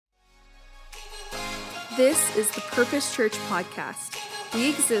This is the Purpose Church podcast. We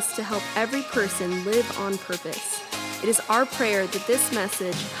exist to help every person live on purpose. It is our prayer that this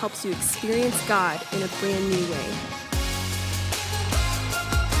message helps you experience God in a brand new way.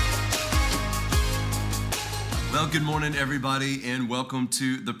 Well, good morning, everybody, and welcome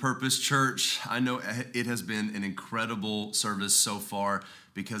to the Purpose Church. I know it has been an incredible service so far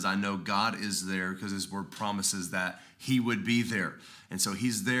because I know God is there because His Word promises that He would be there. And so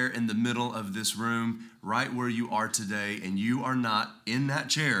He's there in the middle of this room, right where you are today, and you are not in that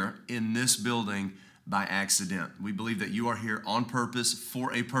chair in this building by accident. We believe that you are here on purpose,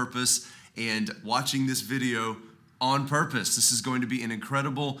 for a purpose, and watching this video on purpose. This is going to be an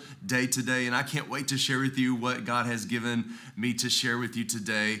incredible day today, and I can't wait to share with you what God has given me to share with you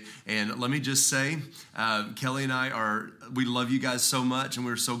today. And let me just say, Kelly and we love you guys so much, and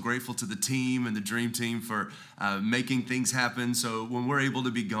we're so grateful to the team and the Dream Team for making things happen. So when we're able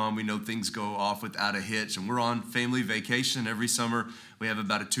to be gone, we know things go off without a hitch, and we're on family vacation every summer. We have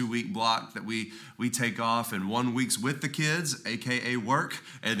about a 2-week block that we take off, and 1 week's with the kids, aka work,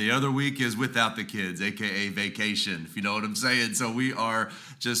 and the other week is without the kids, aka vacation, if you know what I'm saying. So we are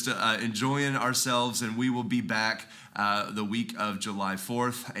just enjoying ourselves, and we will be back the week of July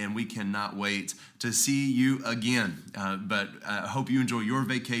 4th, and we cannot wait to see you again. But I hope you enjoy your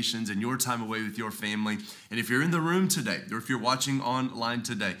vacations and your time away with your family. And if you're in the room today, or if you're watching online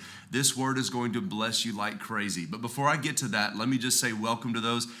today, this word is going to bless you like crazy. But before I get to that, let me just say welcome to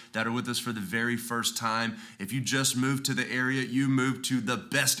those that are with us for the very first time. If you just moved to the area, you moved to the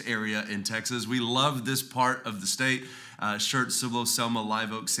best area in Texas. We love this part of the state. Shirt, Cibolo, Selma,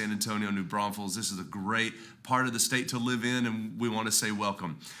 Live Oak, San Antonio, New Braunfels. This is a great part of the state to live in, and we want to say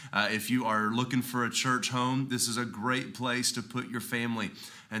welcome. If you are looking for a church home, this is a great place to put your family.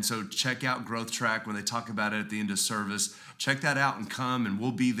 And so check out Growth Track when they talk about it at the end of service. Check that out and come, and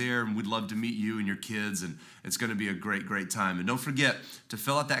we'll be there, and we'd love to meet you and your kids, and it's going to be a great, great time. And don't forget to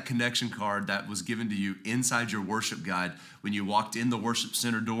fill out that connection card that was given to you inside your worship guide when you walked in the worship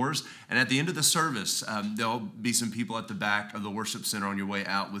center doors. And at the end of the service, there'll be some people at the back of the worship center on your way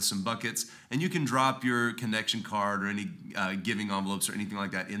out with some buckets, and you can drop your connection card or any giving envelopes or anything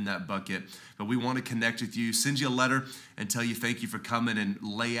like that in that bucket. But we want to connect with you, send you a letter, and tell you thank you for coming and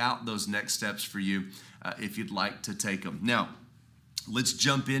lay out those next steps for you if you'd like to take them. Now, let's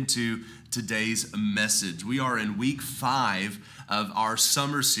jump into today's message. We are in week 5 of our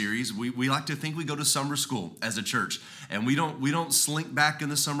summer series. We like to think we go to summer school as a church, and we don't slink back in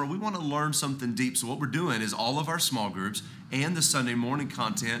the summer. We want to learn something deep. So what we're doing is all of our small groups and the Sunday morning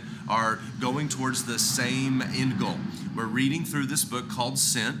content are going towards the same end goal. We're reading through this book called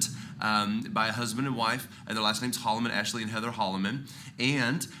Sent, by a husband and wife, and their last name's Holloman, Ashley and Heather Holloman.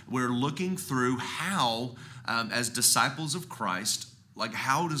 And we're looking through how, as disciples of Christ, like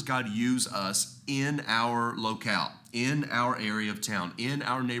how does God use us in our locale, in our area of town, in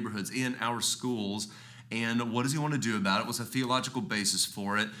our neighborhoods, in our schools, and what does He want to do about it? What's a theological basis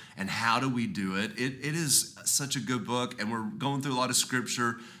for it? And how do we do it? It is such a good book, and we're going through a lot of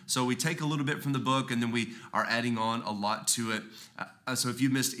scripture. So we take a little bit from the book, and then we are adding on a lot to it. So if you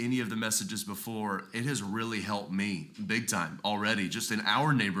missed any of the messages before, it has really helped me big time already, just in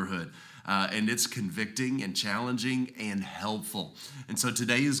our neighborhood. And it's convicting and challenging and helpful. And so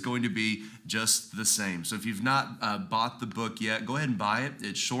today is going to be just the same. So if you've not bought the book yet, go ahead and buy it.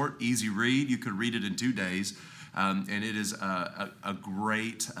 It's short, easy read. You could read it in 2 days. And it is a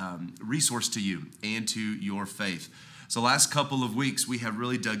great resource to you and to your faith. So last couple of weeks, we have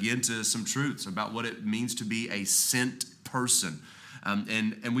really dug into some truths about what it means to be a sent person.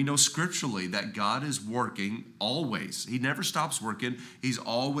 And we know scripturally that God is working always. He never stops working. He's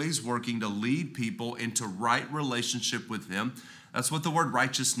always working to lead people into right relationship with Him. That's what the word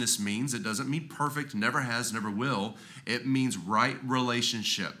righteousness means. It doesn't mean perfect, never has, never will. It means right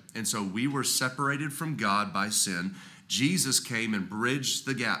relationship. And so we were separated from God by sin. Jesus came and bridged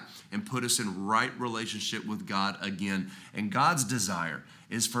the gap and put us in right relationship with God again. And God's desire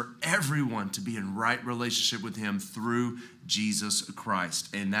is for everyone to be in right relationship with Him through Jesus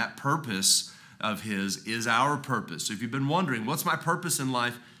Christ. And that purpose of His is our purpose. So if you've been wondering, what's my purpose in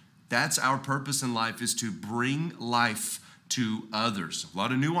life? That's our purpose in life, is to bring life to others. A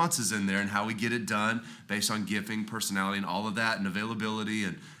lot of nuances in there and how we get it done based on gifting, personality, and all of that, and availability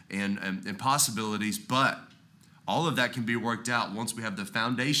and possibilities. But all of that can be worked out once we have the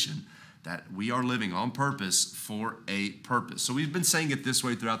foundation that we are living on purpose for a purpose. So we've been saying it this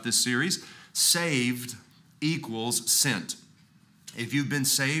way throughout this series: saved equals sent. If you've been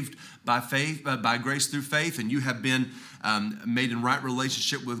saved by faith, by grace through faith, and you have been made in right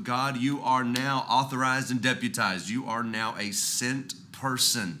relationship with God, you are now authorized and deputized. You are now a sent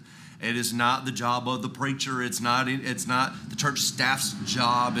person. It is not the job of the preacher. It's not the church staff's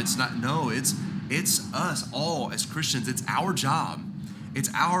job. It's us all as Christians. It's our job. It's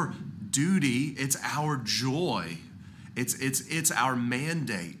our duty. It's our joy. It's our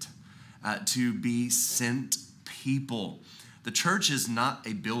mandate to be sent people. The church is not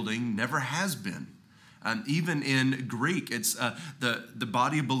a building, never has been. Even in Greek, it's the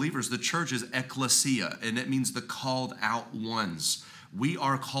body of believers. The church is ekklesia, and it means the called out ones. We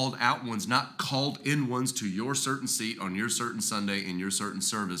are called out ones, not called in ones to your certain seat on your certain Sunday in your certain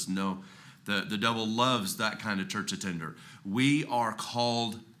service. No, the devil loves that kind of church attender. We are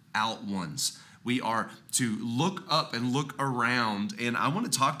called out ones. We are to look up and look around. And I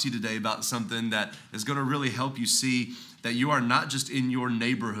want to talk to you today about something that is going to really help you see that you are not just in your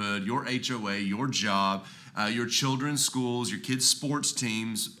neighborhood, your HOA, your job, your children's schools, your kids' sports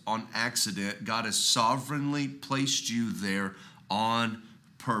teams on accident. God has sovereignly placed you there on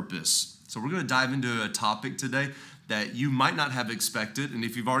purpose. So we're going to dive into a topic today that you might not have expected. And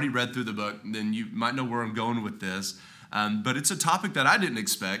if you've already read through the book, then you might know where I'm going with this. But it's a topic that I didn't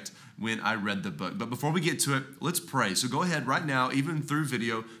expect when I read the book. But before we get to it, let's pray. So go ahead right now, even through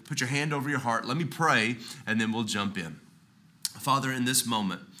video, put your hand over your heart. Let me pray, and then we'll jump in. Father, in this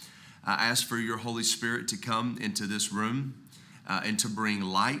moment, I ask for your Holy Spirit to come into this room and to bring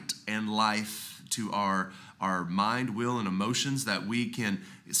light and life to our mind, will, and emotions, that we can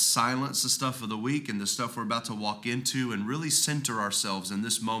silence the stuff of the week and the stuff we're about to walk into and really center ourselves in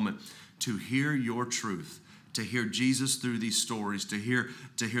this moment to hear your truth, to hear Jesus through these stories, to hear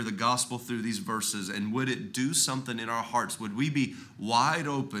the gospel through these verses. And would it do something in our hearts? Would we be wide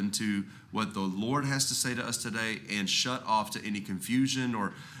open to what the Lord has to say to us today and shut off to any confusion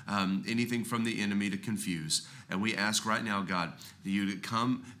or anything from the enemy to confuse? And we ask right now, God, that you to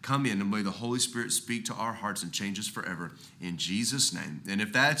come in and may the Holy Spirit speak to our hearts and change us forever. In Jesus' name. And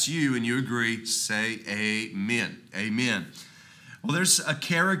if that's you and you agree, say amen. Amen. Well, there's a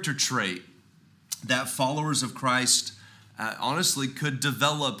character trait that followers of Christ honestly could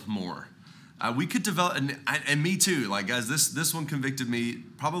develop more. We could develop, and me too. Like, guys, this one convicted me.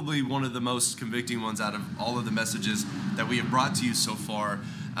 Probably one of the most convicting ones out of all of the messages that we have brought to you so far.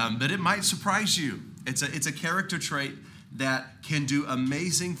 But it might surprise you. It's a character trait that can do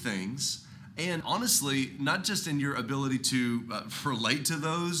amazing things, and honestly, not just in your ability to relate to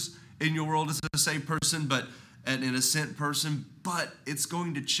those in your world as a saved person, but an innocent person. But it's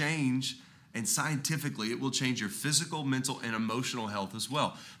going to change. And scientifically, it will change your physical, mental, and emotional health as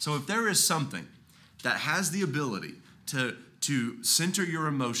well. So if there is something that has the ability to center your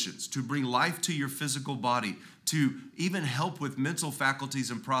emotions, to bring life to your physical body, to even help with mental faculties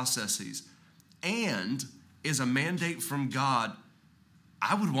and processes, and is a mandate from God,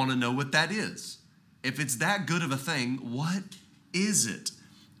 I would want to know what that is. If it's that good of a thing, what is it?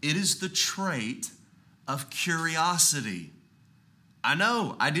 It is the trait of curiosity. I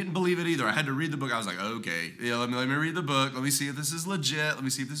know, I didn't believe it either. I had to read the book. I was like, okay, let me read the book. Let me see if this is legit. Let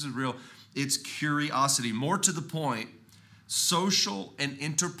me see if this is real. It's curiosity. More to the point, social and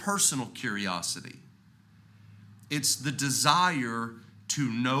interpersonal curiosity. It's the desire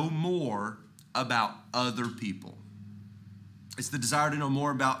to know more about other people. It's the desire to know more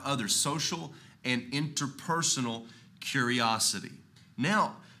about others. Social and interpersonal curiosity.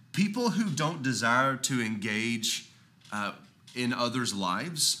 Now, people who don't desire to engage in others'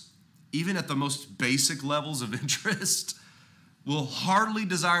 lives, even at the most basic levels of interest, will hardly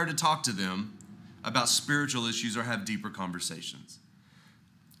desire to talk to them about spiritual issues or have deeper conversations.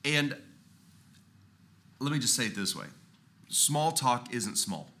 And let me just say it this way. Small talk isn't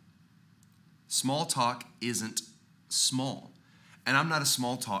small. Small talk isn't small. And I'm not a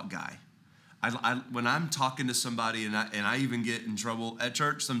small talk guy. When I'm talking to somebody, and I even get in trouble at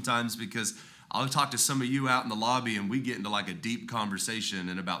church sometimes because I'll talk to some of you out in the lobby and we get into like a deep conversation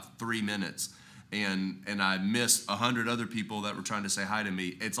in about 3 minutes. And I miss 100 other people that were trying to say hi to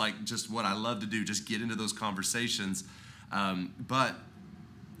me. It's like just what I love to do, just get into those conversations. But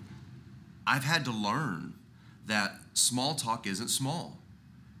I've had to learn that small talk isn't small.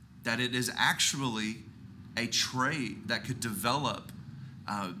 That it is actually a trait that could develop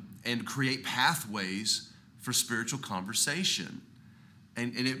and create pathways for spiritual conversation.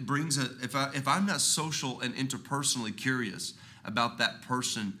 And it brings if I'm not social and interpersonally curious about that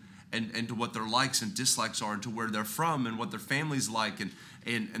person and to what their likes and dislikes are and to where they're from and what their family's like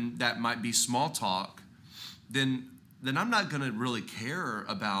and that might be small talk, then I'm not going to really care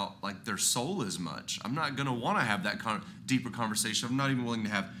about like their soul as much. I'm not going to want to have that deeper conversation. I'm not even willing to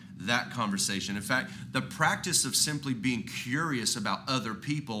have that conversation. In fact, the practice of simply being curious about other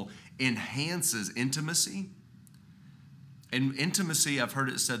people enhances intimacy, And intimacy, I've heard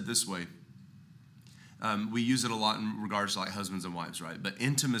it said this way. We use it a lot in regards to like husbands and wives, right? But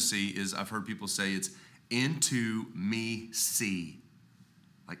intimacy is, I've heard people say it's into me see.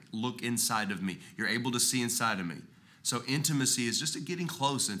 Like look inside of me. You're able to see inside of me. So intimacy is just a getting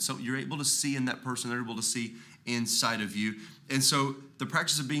close. And so you're able to see in that person, they're able to see inside of you. And so the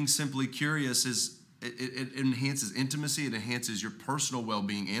practice of being simply curious is, it enhances intimacy. It enhances your personal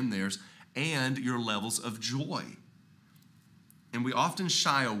well-being and theirs and your levels of joy. And we often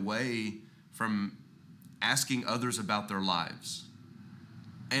shy away from asking others about their lives.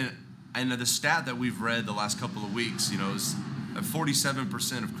 And the stat that we've read the last couple of weeks, is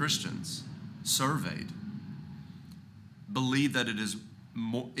 47% of Christians surveyed believe that it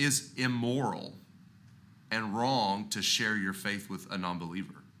is immoral and wrong to share your faith with a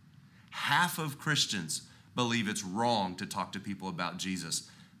non-believer. Half of Christians believe it's wrong to talk to people about Jesus.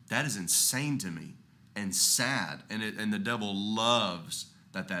 That is insane to me and sad. And the devil loves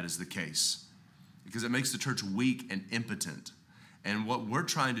that is the case because it makes the church weak and impotent. And what we're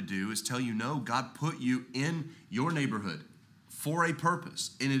trying to do is tell you, no, God put you in your neighborhood for a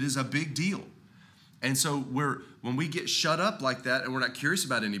purpose, and it is a big deal. And so when we get shut up like that and we're not curious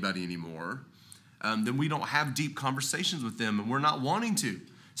about anybody anymore, then we don't have deep conversations with them, and we're not wanting to,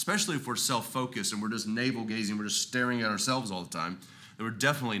 especially if we're self-focused and we're just navel-gazing, we're just staring at ourselves all the time, then we're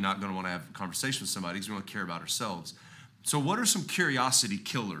definitely not going to want to have a conversation with somebody because we want to care about ourselves. So what are some curiosity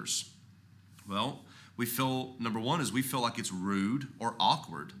killers? Well, we feel, number one is we feel like it's rude or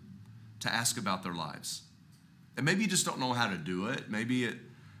awkward to ask about their lives. And maybe you just don't know how to do it. Maybe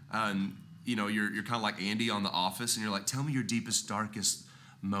you're kind of like Andy on The Office, and you're like, tell me your deepest, darkest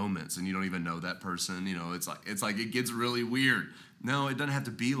moments, and you don't even know that person. It's like it gets really weird. No, it doesn't have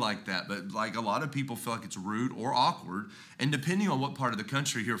to be like that. But like a lot of people feel like it's rude or awkward. And depending on what part of the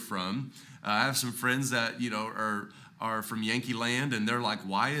country you're from, I have some friends that are from Yankee Land, and they're like,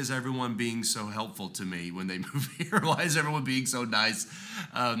 why is everyone being so helpful to me when they move here? Why is everyone being so nice?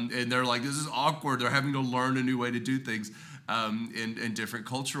 And they're like, this is awkward. They're having to learn a new way to do things in different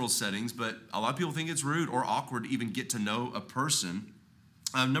cultural settings. But a lot of people think it's rude or awkward to even get to know a person.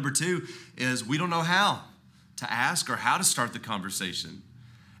 Number two is we don't know how to ask or how to start the conversation.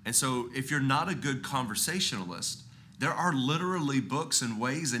 And so if you're not a good conversationalist, there are literally books and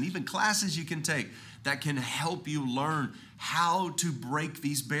ways and even classes you can take that can help you learn how to break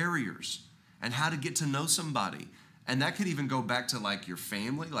these barriers and how to get to know somebody. And that could even go back to like your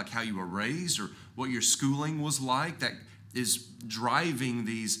family, like how you were raised or what your schooling was like that is driving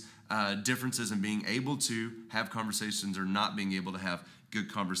these differences in being able to have conversations or not being able to have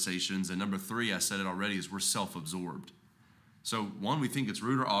good conversations. And number three, I said it already, is we're self-absorbed. So one, we think it's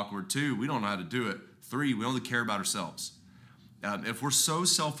rude or awkward. Two, we don't know how to do it. Three, we only care about ourselves. If we're so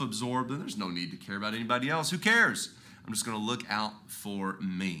self-absorbed, then there's no need to care about anybody else. Who cares? I'm just going to look out for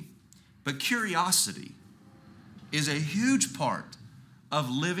me. But curiosity is a huge part of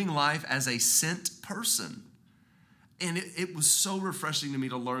living life as a sent person. And it was so refreshing to me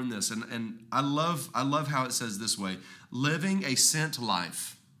to learn this. And I love how it says this way. Living a sent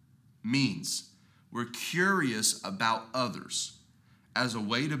life means we're curious about others as a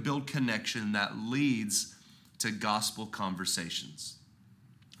way to build connection that leads to gospel conversations.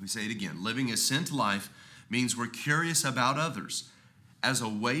 Let me say it again. Living a sent life means we're curious about others as a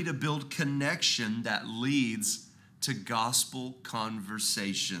way to build connection that leads to gospel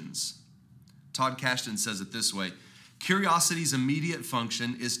conversations. Todd Kashdan says it this way. Curiosity's immediate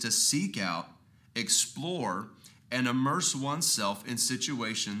function is to seek out, explore, and immerse oneself in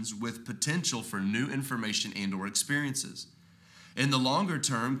situations with potential for new information and or experiences. In the longer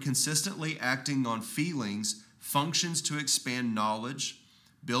term, consistently acting on feelings functions to expand knowledge,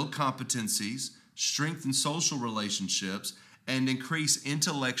 build competencies, strengthen social relationships, and increase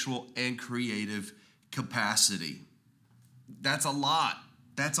intellectual and creative capacity. That's a lot.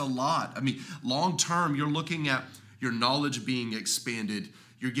 That's a lot. I mean, long term, you're looking at your knowledge being expanded.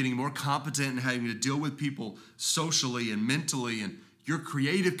 You're getting more competent in having to deal with people socially and mentally, and your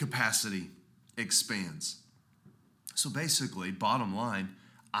creative capacity expands. So basically, bottom line,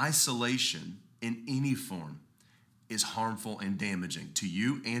 isolation in any form is harmful and damaging to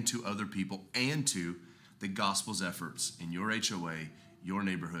you and to other people and to the gospel's efforts in your HOA, your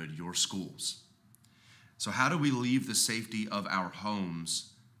neighborhood, your schools. So how do we leave the safety of our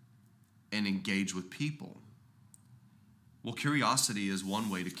homes and engage with people? Well, curiosity is one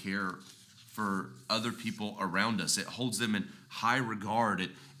way to care for other people around us. It holds them in high regard.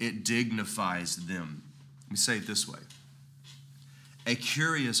 It dignifies them. Let me say it this way. A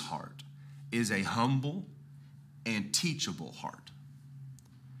curious heart is a humble and teachable heart.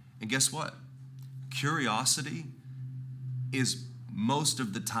 And guess what? Curiosity is most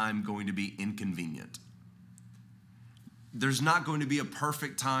of the time going to be inconvenient. There's not going to be a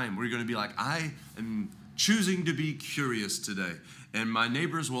perfect time where you're going to be like, I am choosing to be curious today, and my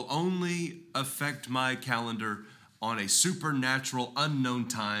neighbors will only affect my calendar on a supernatural, unknown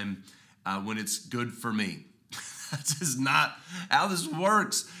time when it's good for me. That's just not how this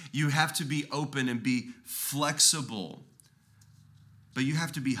works. You have to be open and be flexible, but you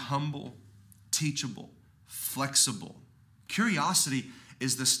have to be humble, teachable, flexible. Curiosity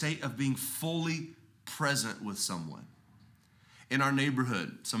is the state of being fully present with someone. In our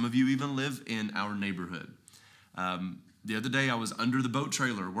neighborhood, some of you even live in our neighborhood. The other day I was under the boat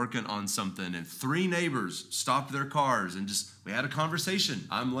trailer working on something, and 3 neighbors stopped their cars and we had a conversation.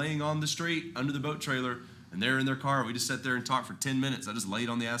 I'm laying on the street under the boat trailer, and they're in their car. We just sat there and talked for 10 minutes. I just laid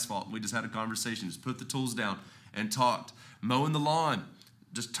on the asphalt, and we just had a conversation, just put the tools down and talked. Mowing the lawn,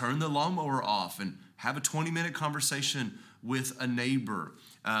 just turn the lawnmower off and have a 20-minute conversation with a neighbor.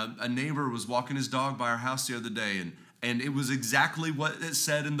 A neighbor was walking his dog by our house the other day, and it was exactly what it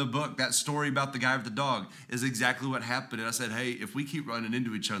said in the book. That story about the guy with the dog is exactly what happened. And I said, hey, if we keep running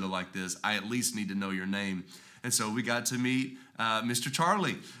into each other like this, I at least need to know your name. And so we got to meet Mr.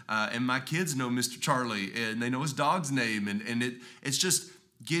 Charlie. And my kids know Mr. Charlie, and they know his dog's name. And it's just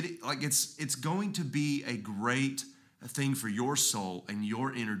it's going to be a great thing for your soul and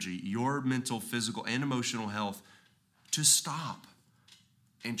your energy, your mental, physical, and emotional health to stop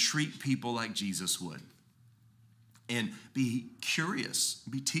and treat people like Jesus would. And be curious,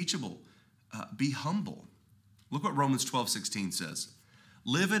 be teachable, be humble. Look what Romans 12:16 says.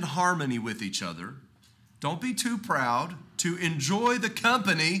 Live in harmony with each other. Don't be too proud to enjoy the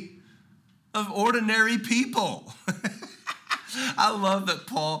company of ordinary people. I love that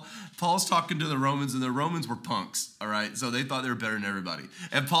Paul's talking to the Romans, and the Romans were punks, all right? So they thought they were better than everybody.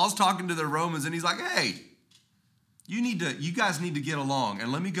 And Paul's talking to the Romans, and he's like, hey, you guys need to get along.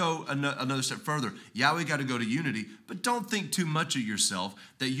 And let me go another step further. Yeah, we got to go to unity, but don't think too much of yourself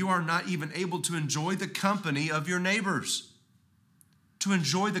that you are not even able to enjoy the company of your neighbors. To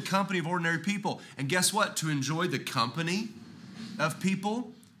enjoy the company of ordinary people. And guess what? To enjoy the company of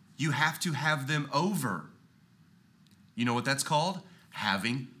people, you have to have them over. You know what that's called?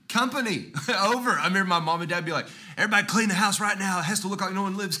 Having company over. I remember my mom and dad be like, everybody clean the house right now. It has to look like no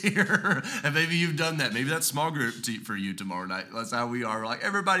one lives here. And maybe you've done that. Maybe that's small group for you tomorrow night. That's how we are. We're like,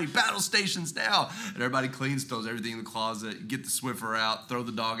 everybody, battle stations now. And everybody cleans, throws everything in the closet, get the Swiffer out, throw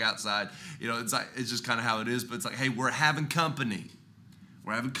the dog outside. You know, it's just kind of how it is. But it's like, hey, we're having company.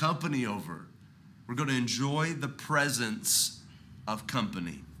 We're having company over. We're going to enjoy the presence of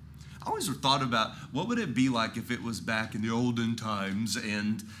company. I always thought about what would it be like if it was back in the olden times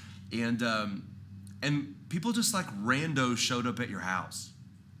and people just like randos showed up at your house.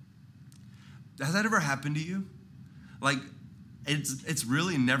 Has that ever happened to you? Like it's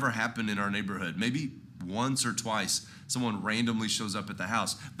really never happened in our neighborhood. Maybe once or twice someone randomly shows up at the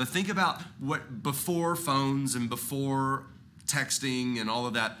house. But think about what before phones and before texting and all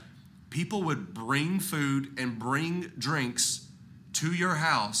of that, people would bring food and bring drinks to your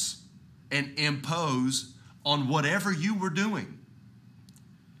house and impose on whatever you were doing.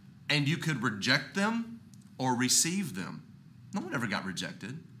 And you could reject them or receive them. No one ever got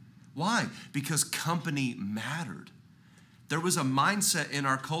rejected. Why? Because company mattered. There was a mindset in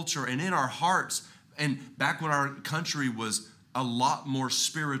our culture and in our hearts, and back when our country was a lot more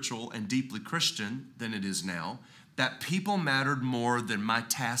spiritual and deeply Christian than it is now, that people mattered more than my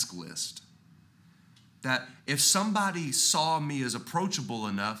task list. That if somebody saw me as approachable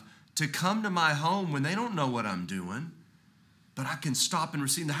enough to come to my home when they don't know what I'm doing, but I can stop and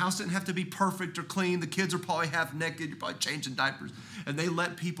receive. The house didn't have to be perfect or clean. The kids are probably half naked. You're probably changing diapers. And they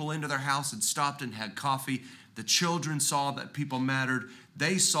let people into their house and stopped and had coffee. The children saw that people mattered.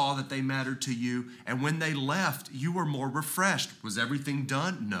 They saw that they mattered to you. And when they left, you were more refreshed. Was everything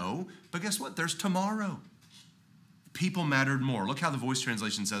done? No. But guess what? There's tomorrow. People mattered more. Look how the Voice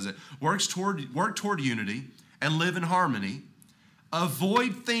translation says it. Work toward unity and live in harmony.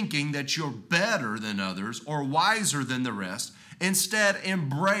 Avoid thinking that you're better than others or wiser than the rest. Instead,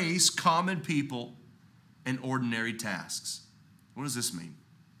 embrace common people and ordinary tasks. What does this mean?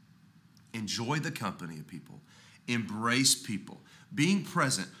 Enjoy the company of people. Embrace people. Being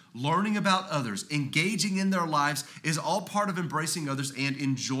present, learning about others, engaging in their lives is all part of embracing others and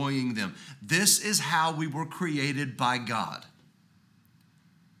enjoying them. This is how we were created by God.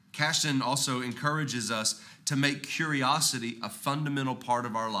 Cashton also encourages us to make curiosity a fundamental part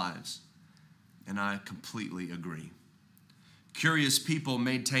of our lives. And I completely agree. Curious people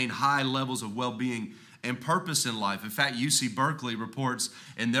maintain high levels of well-being and purpose in life. In fact, UC Berkeley reports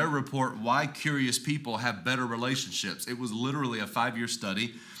in their report why curious people have better relationships. It was literally a 5-year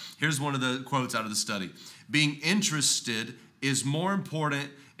study. Here's one of the quotes out of the study. Being interested is more important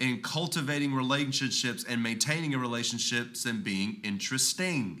in cultivating relationships and maintaining a relationship than being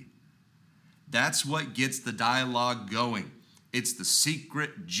interesting. That's what gets the dialogue going. It's the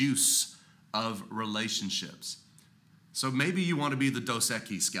secret juice of relationships. So maybe you want to be the Dos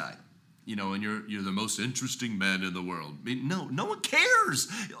Equis guy, and you're the most interesting man in the world. I mean, no one cares.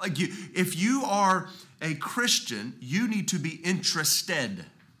 If you are a Christian, you need to be interested,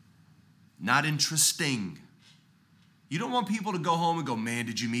 not interesting. You don't want people to go home and go, man,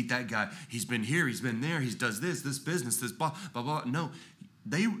 did you meet that guy? He's been here, he's been there, he does this business, this blah, blah, blah. No,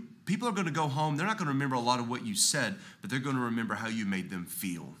 people are going to go home. They're not going to remember a lot of what you said, but they're going to remember how you made them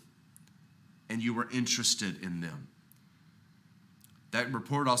feel. And you were interested in them. That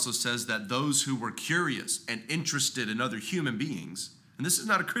report also says that those who were curious and interested in other human beings, and this is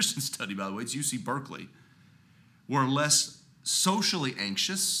not a Christian study, by the way, it's UC Berkeley, were less socially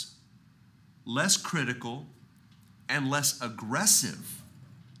anxious, less critical, and less aggressive.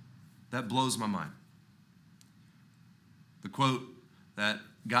 That blows my mind. The quote that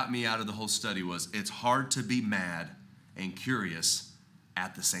got me out of the whole study was, it's hard to be mad and curious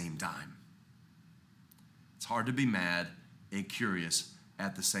at the same time. It's hard to be mad and curious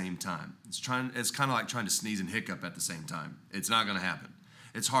at the same time. It's kind of like trying to sneeze and hiccup at the same time. It's not going to happen.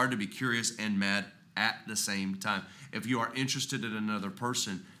 It's hard to be curious and mad at the same time. If you are interested in another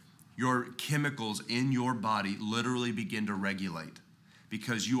person, your chemicals in your body literally begin to regulate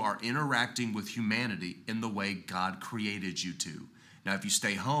because you are interacting with humanity in the way God created you to. Now, if you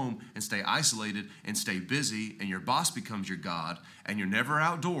stay home and stay isolated and stay busy and your boss becomes your God and you're never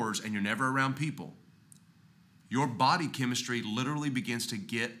outdoors and you're never around people, your body chemistry literally begins to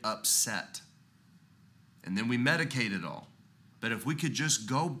get upset. And then we medicate it all. But if we could just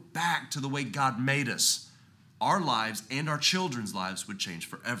go back to the way God made us, our lives and our children's lives would change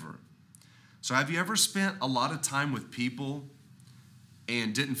forever. So have you ever spent a lot of time with people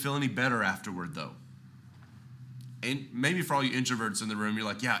and didn't feel any better afterward, though? And maybe for all you introverts in the room, you're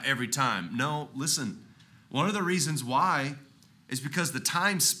like, yeah, every time. No, listen. One of the reasons why is because the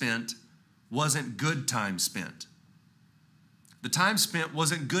time spent wasn't good time spent. The time spent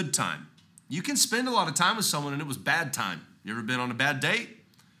wasn't good time. You can spend a lot of time with someone and it was bad time. You ever been on a bad date?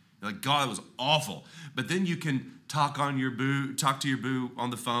 You're like, God, it was awful. But then you can talk to your boo on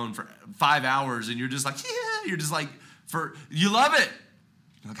the phone for 5 hours and you're just like, yeah, you're just like, you love it.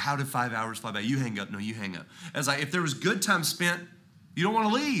 You're like, how did 5 hours fly by? You hang up. No, you hang up. It's like, if there was good time spent, you don't want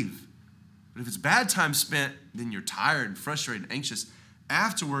to leave. But if it's bad time spent, then you're tired and frustrated and anxious.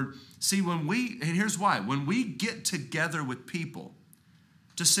 Afterward, see, and here's why. When we get together with people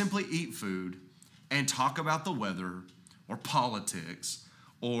to simply eat food and talk about the weather or politics,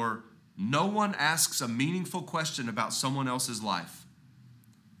 or no one asks a meaningful question about someone else's life,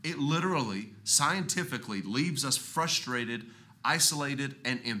 it literally, scientifically, leaves us frustrated, isolated,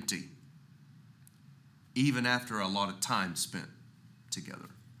 and empty, even after a lot of time spent together.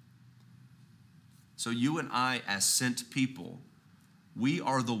 So you and I, as sent people, we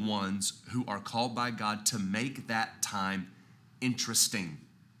are the ones who are called by God to make that time interesting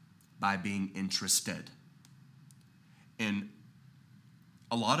by being interested. And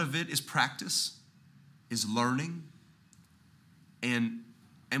a lot of it is practice, is learning. And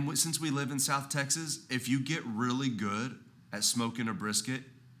since we live in South Texas, if you get really good at smoking a brisket,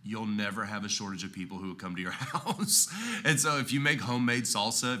 you'll never have a shortage of people who will come to your house. And so if you make homemade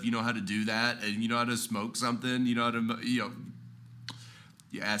salsa, if you know how to do that, and you know how to smoke something, you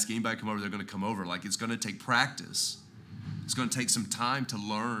ask anybody to come over, they're going to come over. Like, it's going to take practice. It's going to take some time to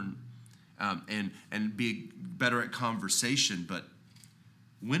learn and be better at conversation. But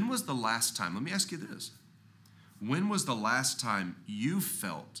when was the last time, let me ask you this, when was the last time you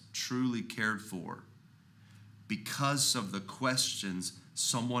felt truly cared for because of the questions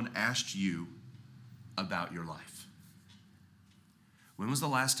someone asked you about your life? When was the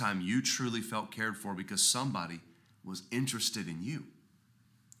last time you truly felt cared for because somebody was interested in you?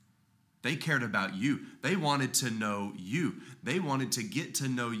 They cared about you. They wanted to know you. They wanted to get to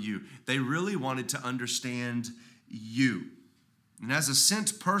know you. They really wanted to understand you. And as a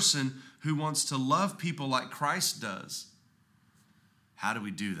sent person who wants to love people like Christ does, how do we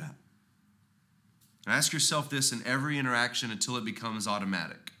do that? Now ask yourself this in every interaction until it becomes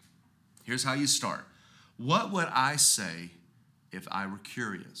automatic. Here's how you start. What would I say if I were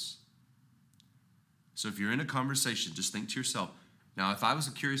curious? So if you're in a conversation, just think to yourself, now if I was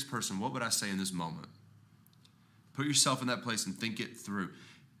a curious person, what would I say in this moment? Put yourself in that place and think it through.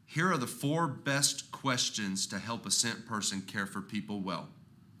 Here are the 4 best questions to help a sent person care for people well.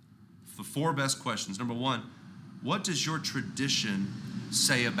 The 4 best questions. Number 1, what does your tradition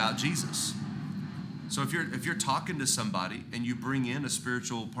say about Jesus? So if you're talking to somebody and you bring in a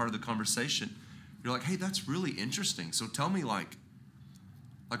spiritual part of the conversation, you're like, hey, that's really interesting. So tell me, like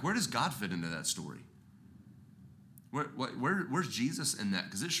where does God fit into that story? Where's Jesus in that?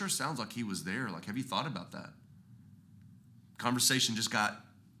 Because it sure sounds like he was there. Like, have you thought about that? Conversation just got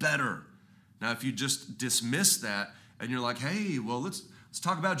better. Now, if you just dismiss that and you're like, hey, well, let's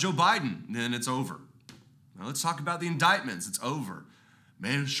talk about Joe Biden, then it's over. Now, let's talk about the indictments. It's over.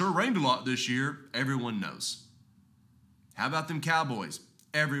 Man, it sure rained a lot this year. Everyone knows. How about them Cowboys?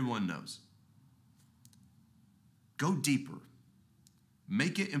 Everyone knows. Go deeper.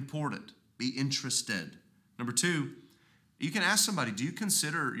 Make it important. Be interested. Number 2, you can ask somebody, do you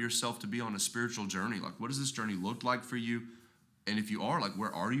consider yourself to be on a spiritual journey? Like, what does this journey look like for you? And if you are, like,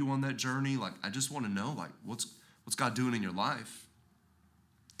 where are you on that journey? Like, I just want to know, like, what's God doing in your life?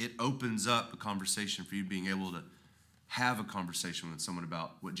 It opens up a conversation for you being able to have a conversation with someone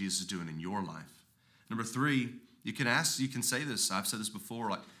about what Jesus is doing in your life. Number 3, you can say this. I've said this before,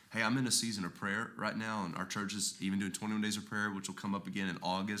 like, hey, I'm in a season of prayer right now, and our church is even doing 21 days of prayer, which will come up again in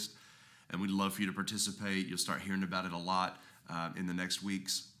August, and we'd love for you to participate. You'll start hearing about it a lot in the next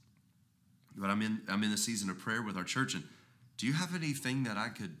weeks. But I'm in a season of prayer with our church, and do you have anything that I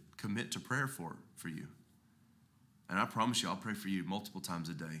could commit to prayer for you? And I promise you, I'll pray for you multiple times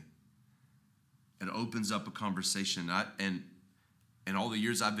a day. It opens up a conversation. And all the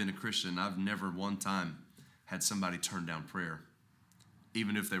years I've been a Christian, I've never one time had somebody turn down prayer.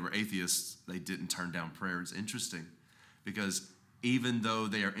 Even if they were atheists, they didn't turn down prayer. It's interesting because even though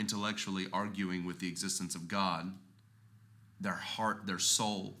they are intellectually arguing with the existence of God, their heart, their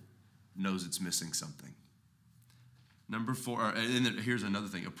soul knows it's missing something. Number 4, and then here's another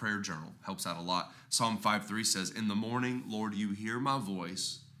thing, a prayer journal helps out a lot. Psalm 5:3 says, in the morning, Lord, you hear my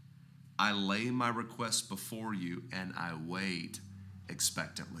voice. I lay my requests before you, and I wait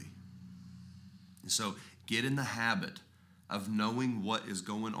expectantly. So get in the habit of knowing what is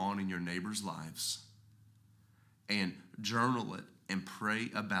going on in your neighbors' lives and journal it and pray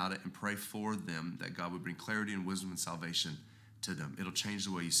about it and pray for them that God would bring clarity and wisdom and salvation to them. It'll change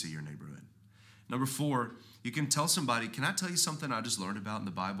the way you see your neighborhood. Number 4, you can tell somebody, can I tell you something I just learned about in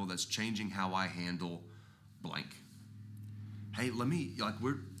the Bible that's changing how I handle blank? Hey,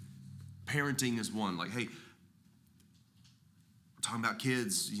 parenting is one. Like, hey, we're talking about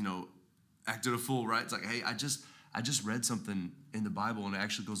kids, acting a fool, right? It's like, hey, I just read something in the Bible, and it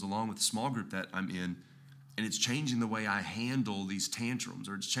actually goes along with the small group that I'm in, and it's changing the way I handle these tantrums,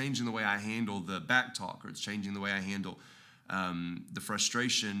 or it's changing the way I handle the back talk, or it's changing the way I handle the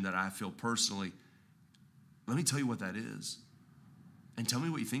frustration that I feel personally. Let me tell you what that is, and tell me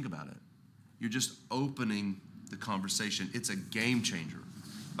what you think about it. You're just opening the conversation. It's a game changer.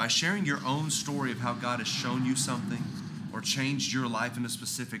 By sharing your own story of how God has shown you something or changed your life in a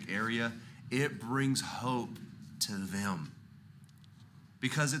specific area, it brings hope to them.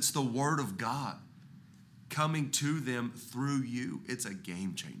 Because it's the Word of God coming to them through you. It's a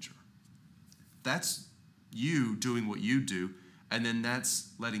game changer. That's you doing what you do, and then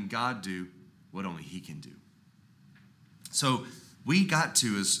that's letting God do what only He can do. So we got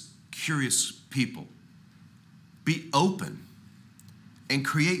to, as curious people, be open and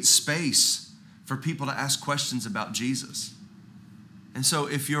create space for people to ask questions about Jesus. And so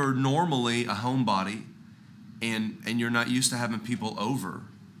if you're normally a homebody and you're not used to having people over,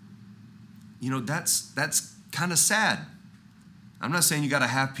 that's kind of sad. I'm not saying you got to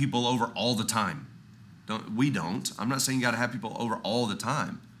have people over all the time. I'm not saying you got to have people over all the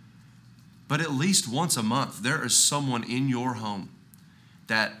time. But at least once a month, there is someone in your home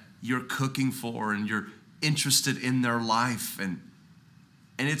that you're cooking for and you're interested in their life. And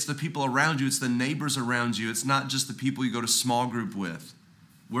it's the people around you. It's the neighbors around you. It's not just the people you go to small group with.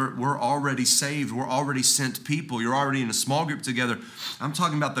 We're already saved. We're already sent people. You're already in a small group together. I'm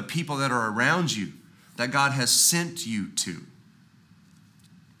talking about the people that are around you that God has sent you to.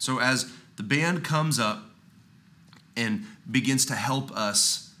 So as the band comes up and begins to help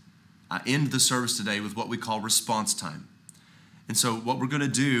us end the service today with what we call response time. And so what we're going to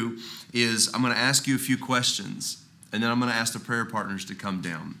do is I'm going to ask you a few questions, and then I'm going to ask the prayer partners to come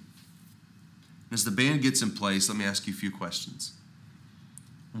down. As the band gets in place, let me ask you a few questions.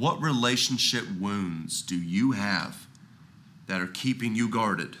 What relationship wounds do you have that are keeping you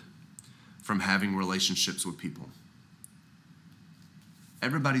guarded from having relationships with people?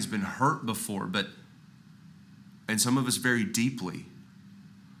 Everybody's been hurt before, and some of us very deeply.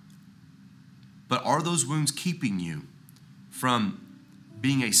 But are those wounds keeping you from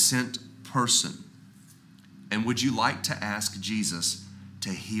being a sent person? And would you like to ask Jesus to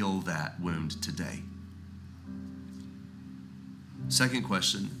heal that wound today? Second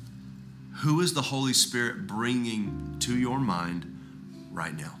question, who is the Holy Spirit bringing to your mind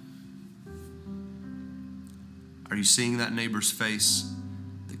right now? Are you seeing that neighbor's face,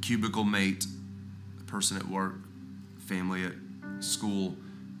 the cubicle mate, the person at work, family at school?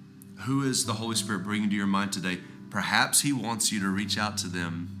 Who is the Holy Spirit bringing to your mind today? Perhaps he wants you to reach out to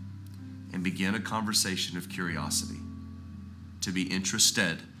them and begin a conversation of curiosity, to be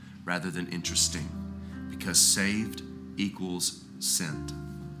interested rather than interesting, because saved equals sent.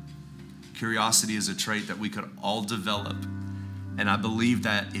 Curiosity is a trait that we could all develop, and I believe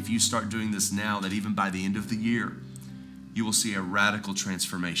that if you start doing this now, that even by the end of the year, you will see a radical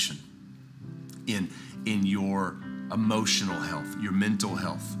transformation in your emotional health, your mental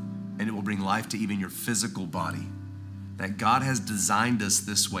health, and it will bring life to even your physical body. That God has designed us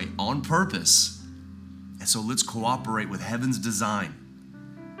this way on purpose. And so let's cooperate with heaven's design,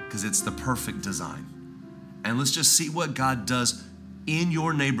 because it's the perfect design. And let's just see what God does in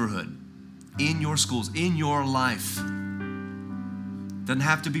your neighborhood, in your schools, in your life. Doesn't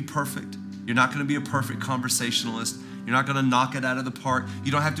have to be perfect. You're not going to be a perfect conversationalist. You're not going to knock it out of the park.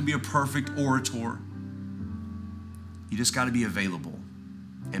 You don't have to be a perfect orator. You just got to be available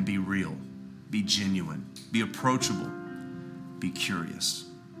and be real, be genuine, be approachable, be curious.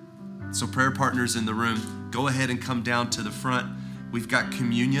 So prayer partners in the room, go ahead and come down to the front. We've got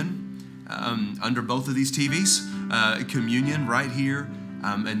communion under both of these TVs, communion right here,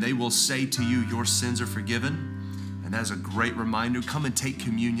 and they will say to you, your sins are forgiven. And that's a great reminder. Come and take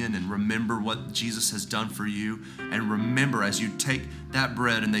communion and remember what Jesus has done for you. And remember, as you take that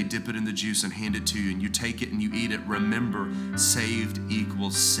bread and they dip it in the juice and hand it to you, and you take it and you eat it, remember, saved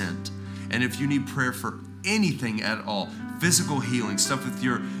equals sent. And if you need prayer for anything at all, physical healing, stuff with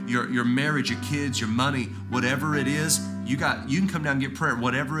your marriage, your kids, your money, whatever it is, you can come down and get prayer,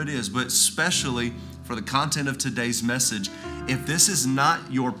 whatever it is. But especially for the content of today's message, if this is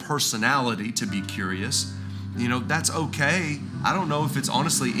not your personality to be curious, that's okay. I don't know if it's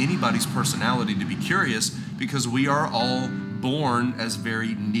honestly anybody's personality to be curious, because we are all born as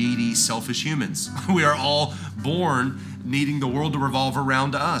very needy, selfish humans. We are all born needing the world to revolve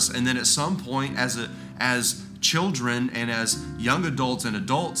around us. And then at some point as children and as young adults and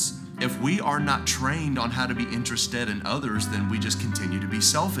adults, if we are not trained on how to be interested in others, then we just continue to be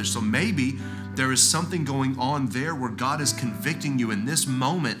selfish. So maybe there is something going on there where God is convicting you in this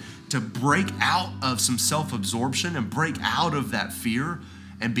moment to break out of some self-absorption and break out of that fear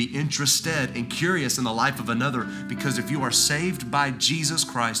and be interested and curious in the life of another. Because if you are saved by Jesus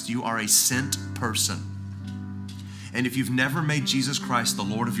Christ, you are a sent person. And if you've never made Jesus Christ the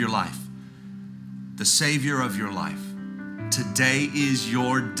Lord of your life, the Savior of your life, today is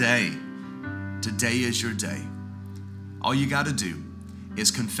your day. Today is your day. All you got to do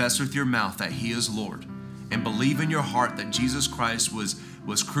is confess with your mouth that He is Lord, and believe in your heart that Jesus Christ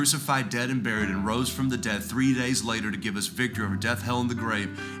was crucified, dead, and buried, and rose from the dead 3 days later to give us victory over death, hell, and the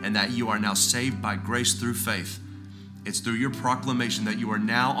grave, and that you are now saved by grace through faith. It's through your proclamation that you are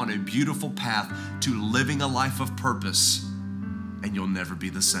now on a beautiful path to living a life of purpose, and you'll never be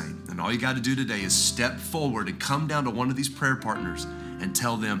the same. And all you got to do today is step forward and come down to one of these prayer partners and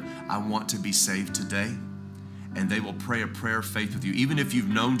tell them, I want to be saved today. And they will pray a prayer of faith with you. Even if you've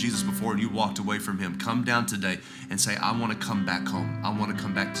known Jesus before and you walked away from Him, come down today and say, I want to come back home. I want to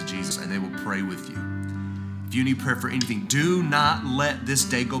come back to Jesus, and they will pray with you. If you need prayer for anything, do not let this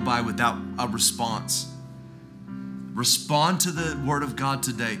day go by without a response. Respond to the Word of God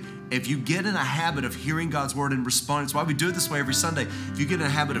today. If you get in a habit of hearing God's Word and responding, it's why we do it this way every Sunday. If you get in a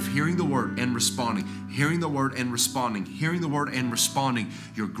habit of hearing the Word and responding, hearing the Word and responding, hearing the Word and responding,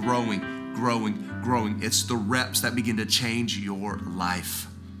 you're growing. It's the reps that begin to change your life.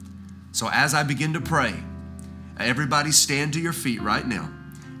 So as I begin to pray, everybody stand to your feet right now.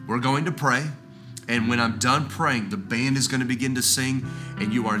 We're going to pray. And when I'm done praying, the band is going to begin to sing,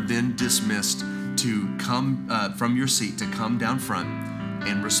 and you are then dismissed to come from your seat, to come down front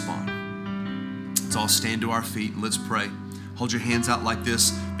and respond. Let's all stand to our feet and let's pray. Hold your hands out like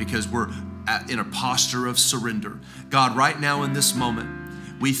this, because we're in a posture of surrender. God, right now in this moment,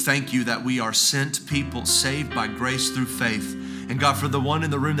 we thank you that we are sent people saved by grace through faith. And God, for the one in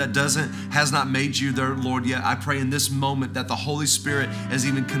the room that has not made you their Lord yet, I pray in this moment that the Holy Spirit is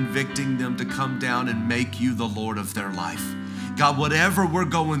even convicting them to come down and make you the Lord of their life. God, whatever we're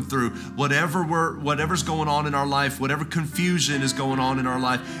going through, whatever's going on in our life, whatever confusion is going on in our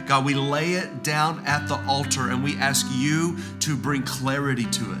life, God, we lay it down at the altar and we ask you to bring clarity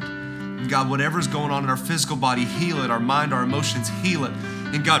to it. And God, whatever's going on in our physical body, heal it. Our mind, our emotions, heal it.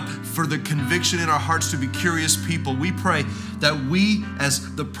 And God, for the conviction in our hearts to be curious people, we pray that we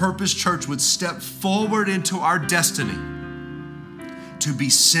as the Purpose Church would step forward into our destiny to be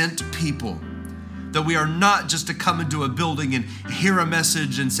sent people. That we are not just to come into a building and hear a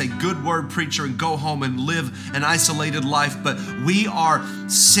message and say, good word, preacher, and go home and live an isolated life, but we are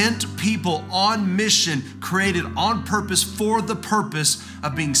sent people on mission, created on purpose for the purpose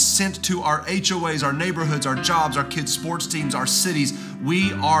of being sent to our HOAs, our neighborhoods, our jobs, our kids' sports teams, our cities.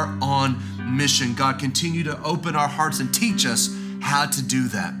 We are on mission. God, continue to open our hearts and teach us how to do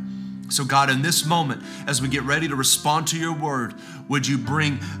that. So God, in this moment, as we get ready to respond to your word, would you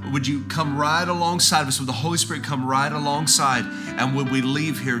come right alongside of us? Would the Holy Spirit come right alongside? And would we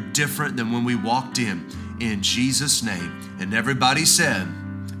leave here different than when we walked in Jesus' name? And everybody said,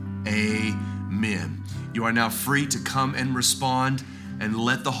 amen. You are now free to come and respond and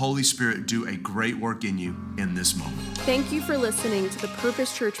let the Holy Spirit do a great work in you in this moment. Thank you for listening to the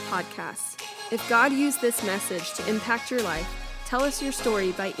Purpose Church podcast. If God used this message to impact your life, tell us your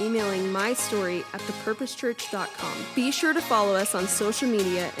story by emailing mystory@thepurposechurch.com. Be sure to follow us on social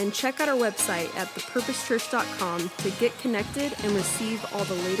media and check out our website at thepurposechurch.com to get connected and receive all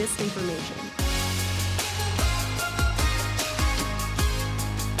the latest information.